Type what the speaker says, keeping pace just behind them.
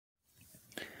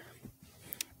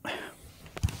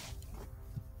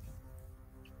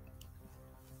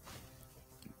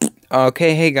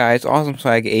Okay, hey guys,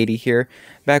 awsomeswagg80 here,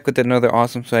 back with another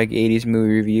awsomeswagg80's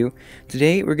movie review.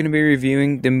 Today we're going to be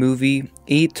reviewing the movie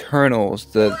Eternals,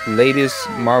 the latest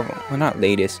Marvel, well not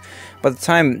latest, by the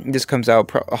time this comes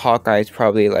out, Hawkeye's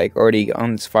probably like already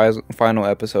on its final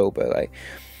episode, but like,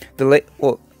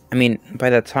 by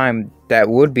that time, that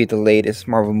would be the latest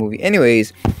Marvel movie.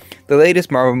 Anyways, the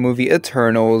latest Marvel movie,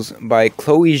 Eternals, by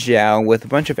Chloe Zhao, with a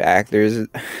bunch of actors.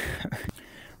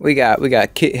 We got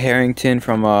Kit Harington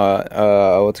from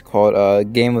what's it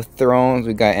called, Game of Thrones.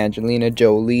 We got Angelina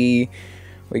Jolie.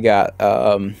 We got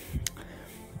Camille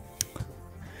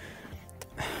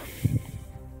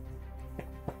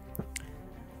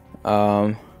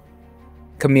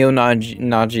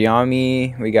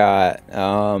Najimy. We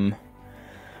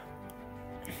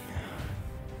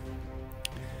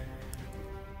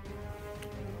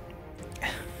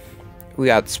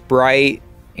got Sprite,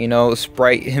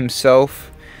 Sprite himself.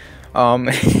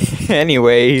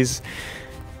 Anyways,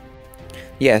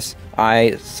 yes,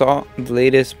 I saw the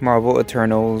latest Marvel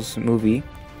Eternals movie,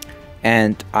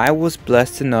 and I was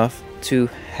blessed enough to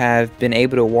have been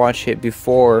able to watch it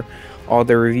before all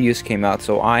the reviews came out,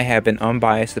 so I have an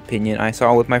unbiased opinion. I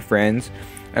saw it with my friends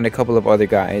and a couple of other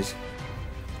guys,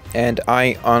 and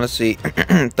I honestly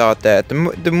thought that the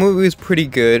movie was pretty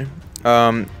good.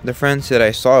 The friends that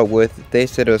I saw it with, they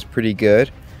said it was pretty good,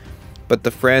 but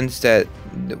the friends that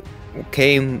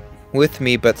came with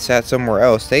me but sat somewhere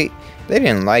else, they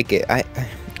didn't like it.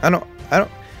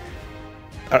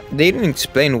 They didn't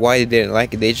explain why they didn't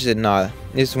like it. They just said, nah,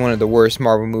 this is one of the worst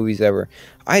Marvel movies ever.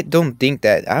 I don't think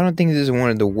this is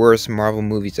one of the worst Marvel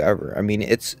movies ever. I mean,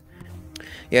 it's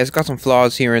got some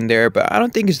flaws here and there, but I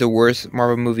don't think it's the worst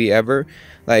Marvel movie ever.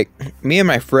 Like, me and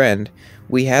my friend,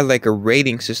 we had like a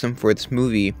rating system for this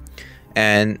movie,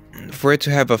 and for it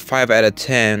to have a 5 out of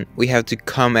 10, we have to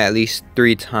come at least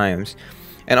 3 times.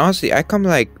 And honestly, I come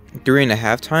like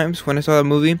 3.5 times when I saw the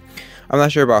movie. I'm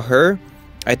not sure about her.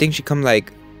 I think she come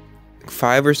like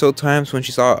 5 or so times when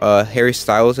she saw Harry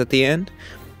Styles at the end.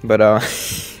 But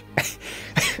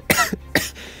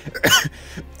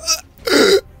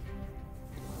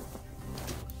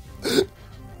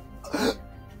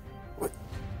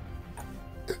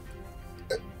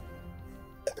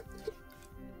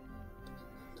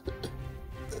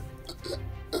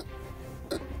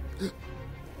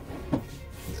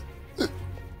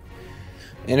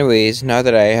anyways, now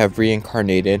that I have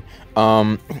reincarnated,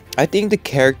 I think the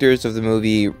characters of the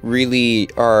movie really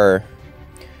are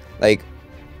like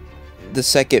the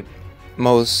second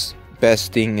most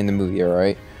best thing in the movie,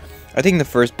 alright? I think the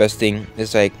first best thing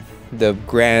is like the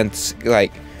grand,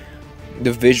 like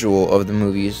the visual of the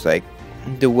movies, like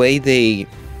the way they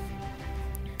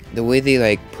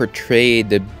like portrayed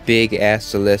the big ass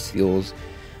celestials,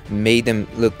 made them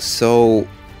look so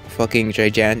fucking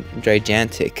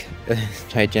gigantic,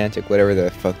 whatever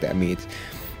the fuck that means,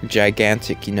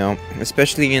 gigantic,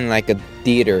 especially in like a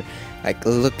theater, like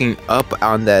looking up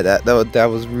on that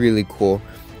was really cool.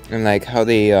 And like how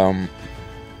they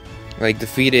like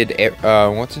defeated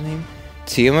what's his name,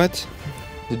 Tiamat,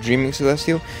 the dreaming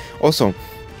celestial. Also,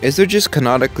 is there just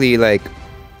canonically like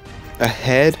a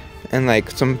head and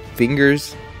like some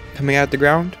fingers coming out the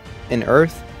ground in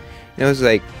Earth? It's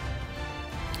like,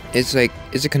 is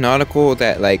it canonical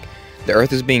that like the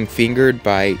Earth is being fingered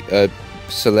by a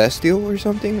celestial or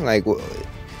something? Like,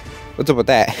 what's up with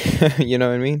that? You know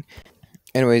what I mean?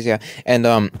 Anyways, yeah. And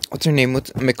what's her name?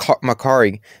 What's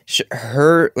Makari?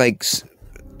 Her like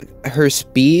her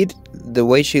speed, the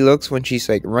way she looks when she's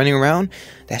like running around,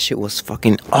 that shit was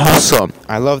fucking awesome.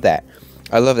 I love that.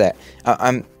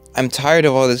 I'm tired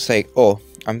of all this like, oh,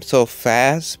 I'm so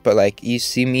fast, but like you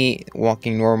see me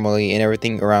walking normally and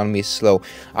everything around me is slow.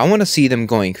 I want to see them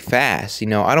going fast, I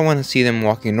don't want to see them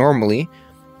walking normally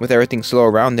with everything slow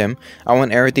around them. I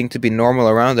want everything to be normal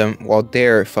around them while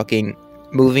they're fucking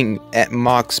moving at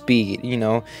Mach speed,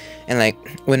 and like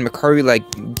when Makari like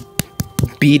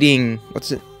beating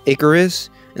Icarus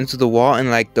into the wall,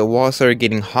 and like the wall started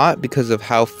getting hot because of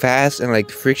how fast and like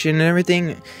friction and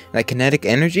everything, like kinetic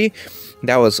energy.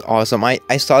 That was awesome. I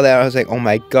saw that, I was like, oh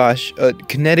my gosh,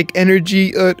 kinetic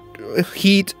energy,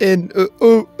 heat, and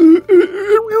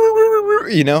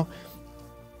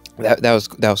that was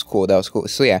cool.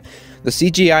 So yeah, the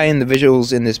CGI and the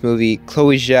visuals in this movie,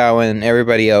 Chloe Zhao and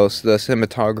everybody else, the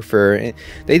cinematographer,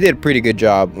 they did a pretty good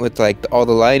job with like all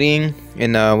the lighting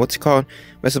in what's it called,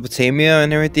 Mesopotamia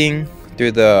and everything,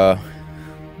 through the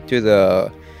I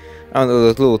don't know,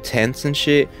 those little tents and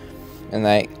shit. And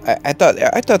like I thought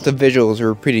the visuals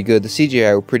were pretty good. The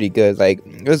CGI were pretty good. Like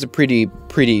it was a pretty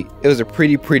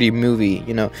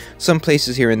movie. Some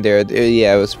places here and there,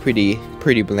 yeah, it was pretty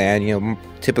bland.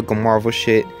 Typical Marvel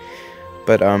shit.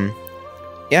 But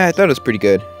yeah, I thought it was pretty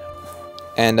good.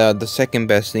 And the second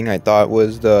best thing I thought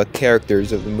was the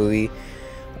characters of the movie.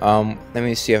 Let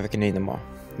me see if I can name them all.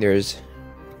 There's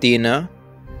Dina,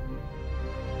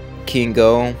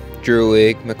 Kingo,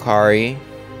 Druid, Makari,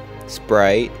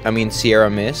 Sierra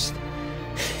Mist,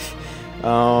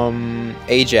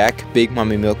 Ajax, Big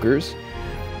Mommy Milkers.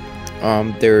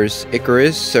 There's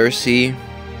Icarus, Cersei.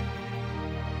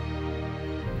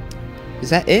 Is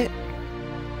that it?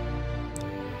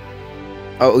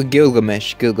 Oh,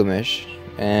 Gilgamesh,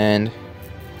 and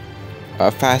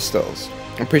Fastos.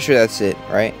 I'm pretty sure that's it,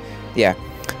 right? Yeah.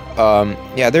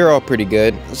 Yeah, they're all pretty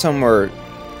good. Some were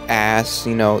ass,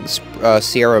 you know.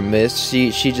 Sierra Mist,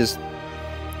 she just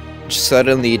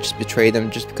suddenly just betrayed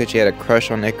them just because she had a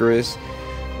crush on Icarus,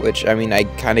 which, I mean, I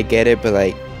kind of get it, but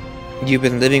like, you've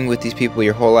been living with these people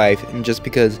your whole life, and just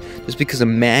because a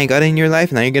man got in your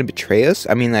life, now you're gonna betray us?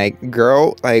 I mean, like,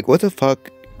 girl, like, what the fuck?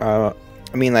 I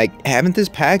mean, like, haven't this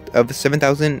pact of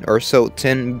 7,000 or so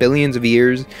 10 billions of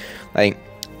years, like,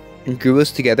 grew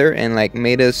us together and like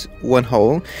made us one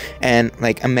whole, and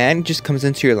like a man just comes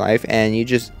into your life and you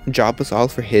just drop us all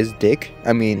for his dick?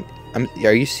 I mean,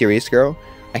 are you serious, girl?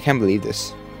 I can't believe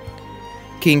this.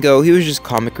 Kingo, he was just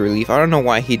comic relief. I don't know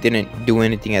why he didn't do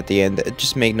anything at the end. It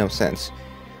just made no sense.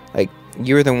 Like,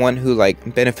 you're the one who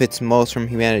like benefits most from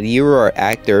humanity. You are an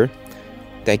actor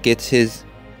that gets his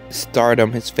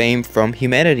stardom, his fame from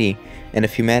humanity, and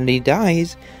if humanity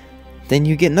dies, then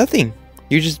you get nothing.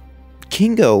 You're just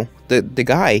Kingo, the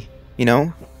guy, you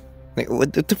know? Like,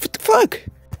 what the fuck?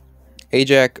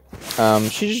 Ajax,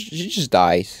 she just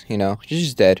dies, you know? She's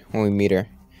just dead when we meet her.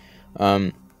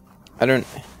 I don't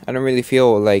really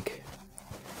feel like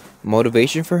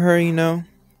motivation for her, you know?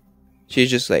 She's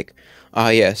just like,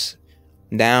 yes,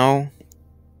 now,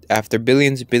 after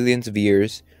billions and billions of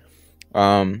years,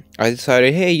 I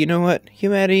decided, hey, you know what?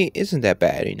 Humanity isn't that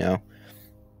bad, you know?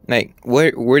 Like,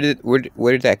 where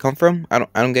did that come from? I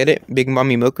don't get it. Big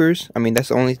Mommy Milkers. I mean, that's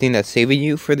the only thing that's saving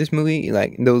you for this movie.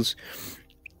 Like those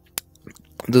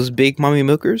Big Mommy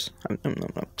Milkers. You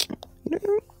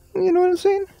know what I'm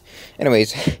saying?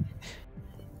 Anyways,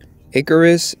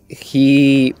 Icarus.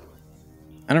 I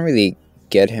don't really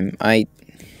get him.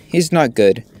 He's not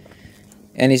good,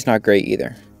 and he's not great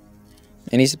either.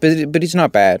 And but he's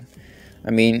not bad. I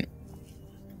mean,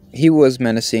 he was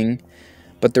menacing.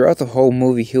 But throughout the whole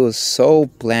movie, he was so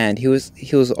bland. He was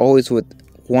always with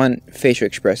one facial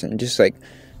expression, just like,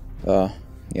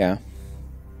 yeah,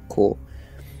 cool.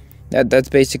 That's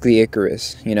basically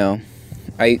Icarus, you know.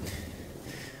 The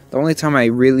only time I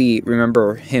really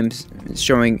remember him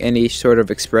showing any sort of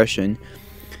expression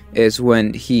is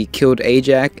when he killed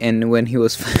Ajax and when he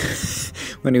was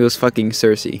when he was fucking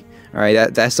Cersei. All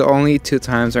right, that's the only two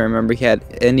times I remember he had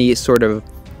any sort of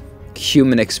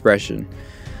human expression.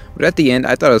 But at the end,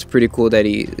 I thought it was pretty cool that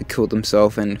he killed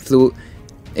himself and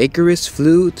Icarus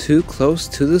flew too close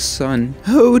to the sun.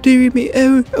 Oh dearie me,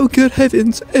 oh good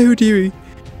heavens, oh dearie.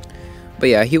 But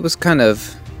yeah, he was kind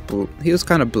of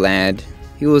bland.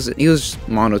 He was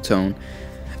monotone.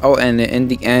 Oh, and in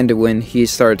the end, when he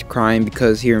started crying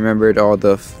because he remembered all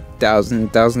the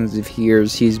thousands of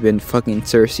years he's been fucking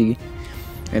Cersei,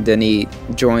 and then he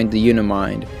joined the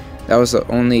Unimind. That was the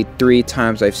only 3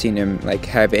 times I've seen him like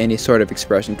have any sort of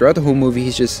expression. Throughout the whole movie,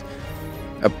 he's just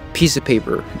a piece of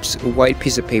paper, just a white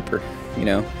piece of paper, you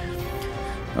know.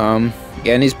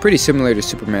 Yeah, and he's pretty similar to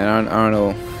Superman. I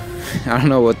don't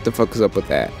know what the fuck is up with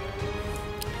that.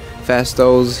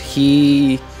 Fastos,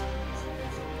 he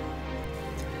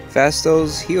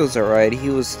was alright. He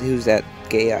was that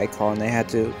gay icon they had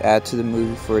to add to the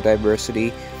movie for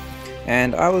diversity,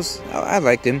 and I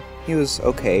liked him. He was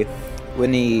okay.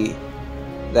 When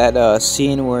that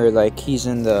scene where like he's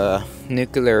in the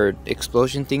nuclear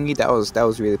explosion thingy, that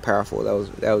was really powerful.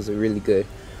 That was really good.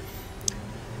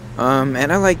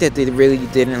 And I like that they really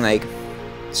didn't like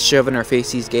shove in our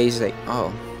face these gays like,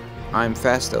 oh, I'm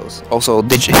Fastos. Also,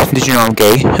 did you know I'm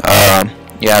gay?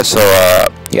 Yeah, so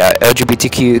yeah,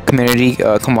 LGBTQ community,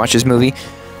 come watch this movie.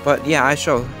 But yeah, I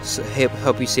shall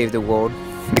help you save the world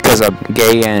because I'm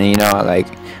gay, and you know, like,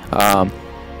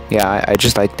 yeah, I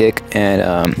just like dick,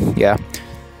 and yeah.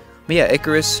 But yeah,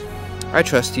 Icarus, I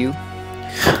trust you.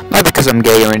 Not because I'm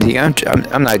gay or anything.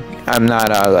 I'm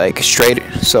not like straight.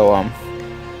 So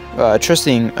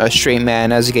trusting a straight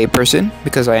man as a gay person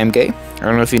because I am gay. I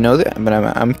don't know if you know that, but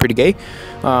I'm pretty gay.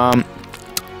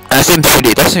 That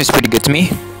seems pretty good to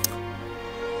me.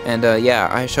 And yeah,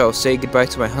 I shall say goodbye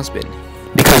to my husband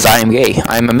because I am gay.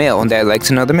 I am a male that likes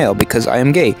another male because I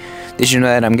am gay. Did you know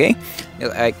that I'm gay?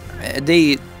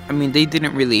 They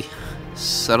didn't really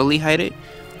subtly hide it.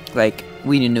 Like,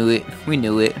 we knew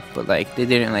it, but like they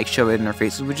didn't like shove it in our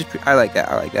faces, which is I like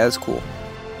that. That's cool.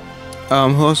 Who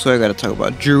else do I gotta talk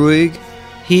about? Druig.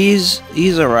 He's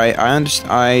alright. I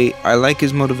understand. I like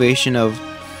his motivation of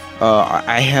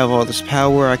I have all this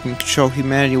power. I can control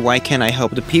humanity. Why can't I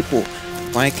help the people?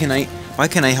 Why can I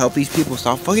help these people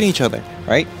stop fucking each other?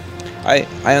 Right? I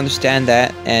understand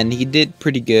that, and he did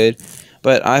pretty good.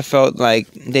 But I felt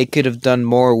like they could have done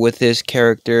more with his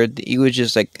character. He was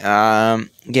just like, yeah,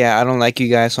 I don't like you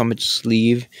guys, so I'm gonna just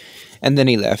leave. And then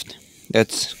he left. That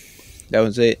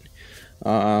was it.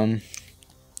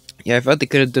 Yeah, I felt they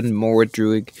could have done more with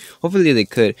Druig. Hopefully they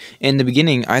could. In the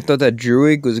beginning, I thought that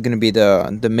Druig was gonna be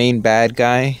the main bad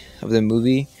guy of the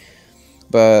movie,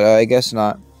 but I guess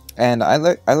not. And I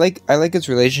like his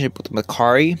relationship with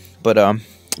Makari, but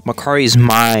Makari's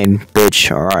mine, bitch.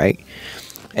 All right.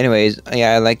 Anyways,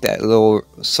 yeah, I like that little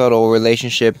subtle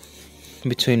relationship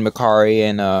between Makari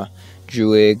and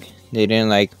Druig. They didn't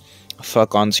like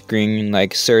fuck on screen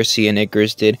like Cersei and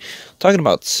Icarus did. Talking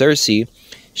about Cersei,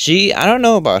 I don't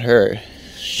know about her.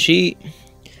 She's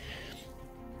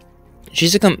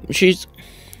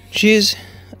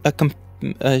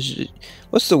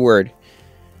what's the word?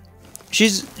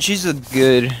 She's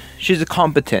a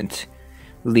competent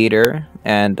leader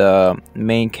and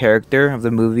main character of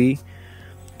the movie.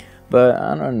 But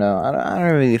I don't know. I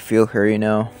don't really feel her, you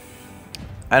know.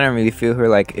 I don't really feel her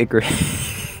like Icarus.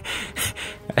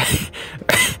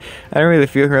 I don't really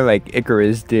feel her like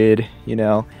Icarus did, you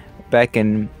know, back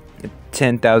in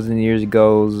 10,000 years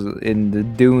ago in the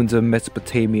dunes of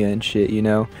Mesopotamia and shit, you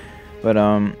know. But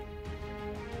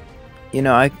you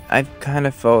know, I kind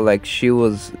of felt like she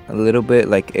was a little bit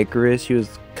like Icarus. She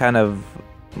was kind of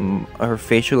her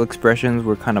facial expressions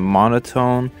were kind of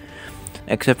monotone.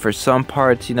 Except for some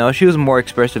parts, you know, she was more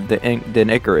expressive than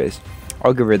Icarus.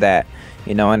 I'll give her that,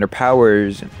 you know, and her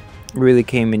powers really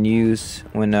came in use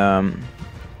when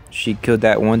she killed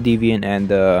that one deviant and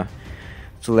the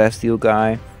celestial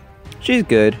guy. She's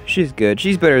good. She's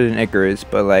better than Icarus,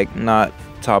 but like not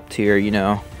top tier, you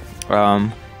know.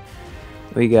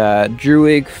 We got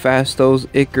Druig, Phastos,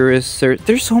 Icarus.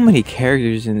 There's so many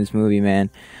characters in this movie, man.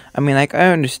 I mean, like,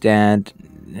 I understand,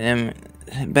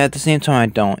 but at the same time, I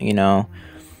don't, you know.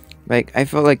 Like, I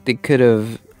felt like they could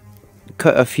have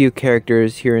cut a few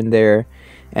characters here and there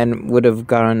and would have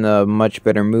gotten a much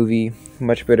better movie,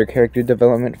 much better character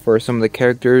development for some of the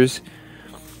characters.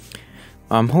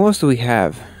 Who else do we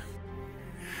have?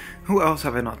 Who else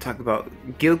have I not talked about?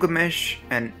 Gilgamesh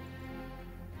and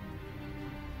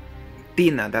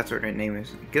Dina, that's what her name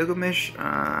is. Gilgamesh,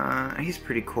 he's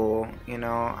pretty cool, you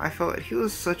know. I felt he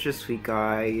was such a sweet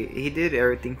guy. He did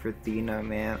everything for Dina,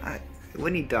 man.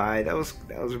 When he died, that was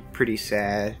pretty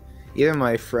sad. Even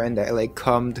my friend that like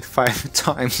cummed 5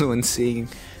 times when seeing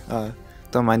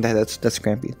don't mind that, that's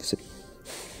Scrampy.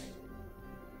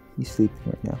 He's sleeping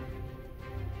right now.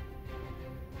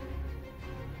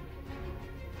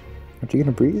 Aren't you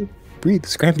gonna breathe? Breathe,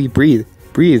 Scrampy, breathe.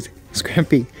 Breathe,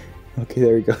 Scrampy. Okay,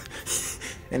 there we go.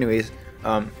 Anyways,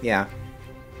 yeah.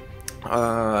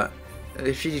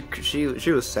 She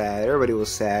was sad. Everybody was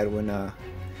sad when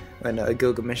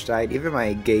Gilgamesh died. Even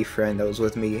my gay friend that was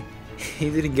with me,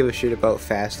 he didn't give a shit about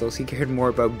Phastos. He cared more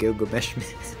about Gilgamesh.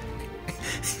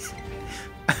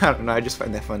 I don't know. I just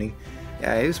find that funny.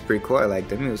 Yeah, he was pretty cool. I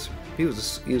liked him. He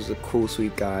was a cool,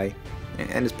 sweet guy,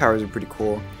 and his powers are pretty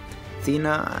cool.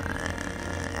 Athena,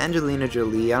 Angelina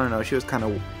Jolie. I don't know. She was kind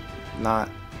of not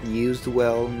used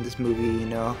well in this movie. You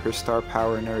know, her star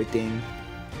power and everything.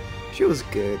 She was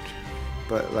good,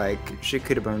 but like she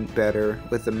could have been better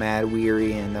with the Mad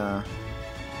Weary and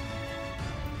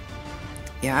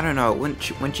yeah, I don't know.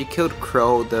 When she killed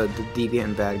Crow, the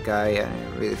deviant bad guy, I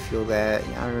didn't really feel that.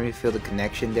 I don't really feel the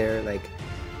connection there. Like,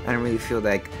 I didn't really feel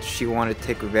like she wanted to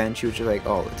take revenge. She was just like,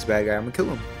 oh, it's a bad guy, I'm gonna kill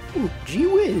him. Ooh, gee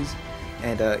whiz.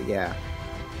 And yeah,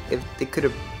 if they could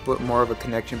have put more of a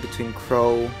connection between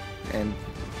Crow and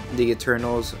the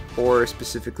Eternals, or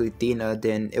specifically Dina,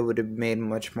 then it would have made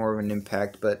much more of an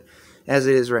impact. But as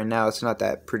it is right now, it's not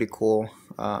that pretty cool.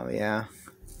 Yeah.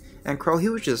 And Crow, he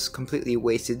was just completely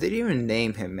wasted. They didn't even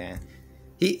name him, man.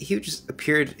 He just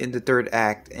appeared in the 3rd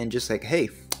act and just like, hey,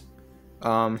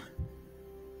 yeah,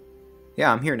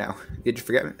 I'm here now. Did you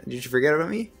forget about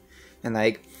me? And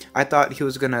like, I thought he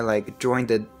was gonna like join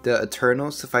the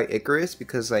Eternals to fight Icarus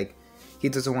because like he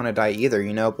doesn't want to die either,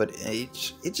 you know. But it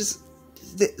just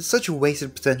such a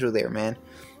wasted potential there, man.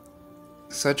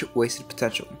 Such wasted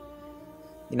potential.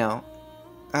 You know,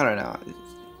 I don't know.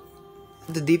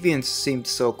 The deviants seemed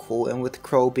so cool, and with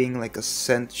Crow being like a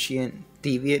sentient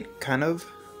deviant, kind of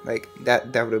like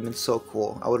that would have been so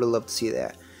cool. I would have loved to see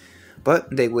that, but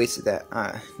they wasted that.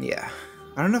 Yeah,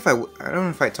 I don't know if I don't know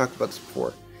if I talked about this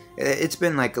before. It's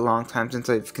been like a long time since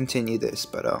I've continued this,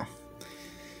 but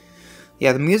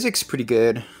yeah, the music's pretty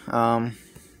good. I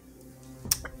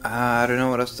don't know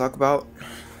what else to talk about.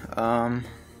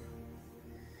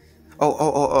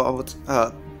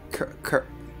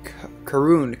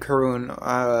 Karun,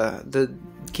 the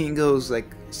Kingo's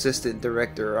like assistant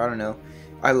director. I don't know.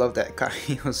 I love that guy.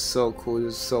 He was so cool. He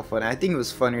was so funny. I think it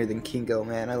was funnier than Kingo,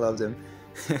 man. I loved him.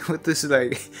 With this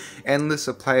like endless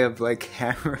supply of like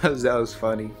cameras, that was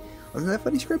funny. Wasn't that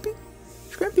funny, Scrappy?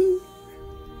 Scrappy.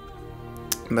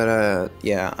 But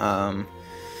yeah,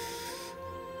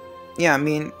 yeah. I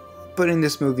mean, putting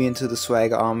this movie into the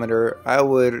swagometer, I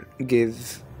would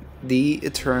give the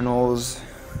Eternals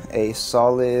a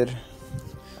solid.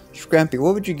 Scrappy,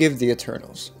 what would you give the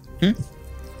Eternals?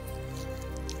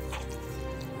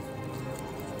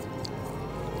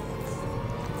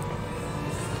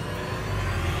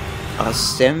 A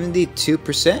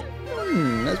 72%?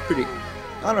 That's pretty.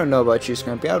 I don't know about you,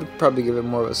 Scrappy. I would probably give it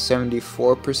more of a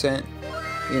 74%.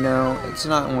 You know, it's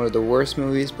not one of the worst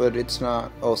movies, but it's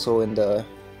not also in the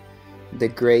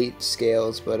great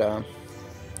scales. But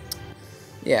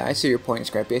yeah, I see your point,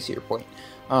 Scrappy. I see your point.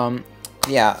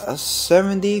 Yeah, a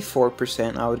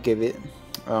 74% I would give it.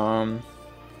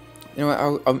 You know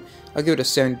what, I'll give it a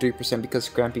 73% because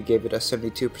Scrappy gave it a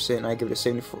 72% and I give it a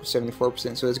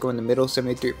 74%, so let's go in the middle,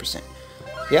 73%.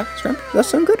 Yeah, Scrappy, does that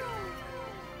sound good?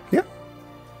 Yeah.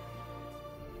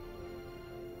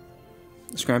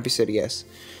 Scrappy said yes.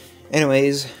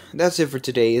 Anyways, that's it for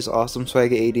today's Awesome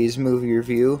Swag 80s movie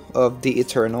review of The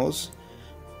Eternals.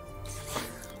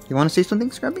 You want to say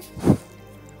something, Scrappy?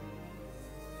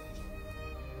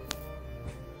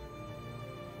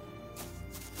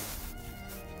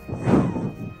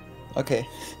 Okay.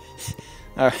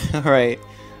 Alright.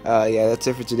 Yeah, that's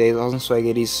it for today's Awesome Swag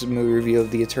 80s movie review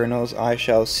of The Eternals. I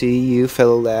shall see you,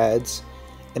 fellow lads,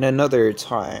 in another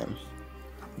time.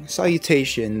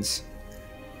 Salutations,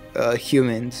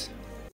 humans.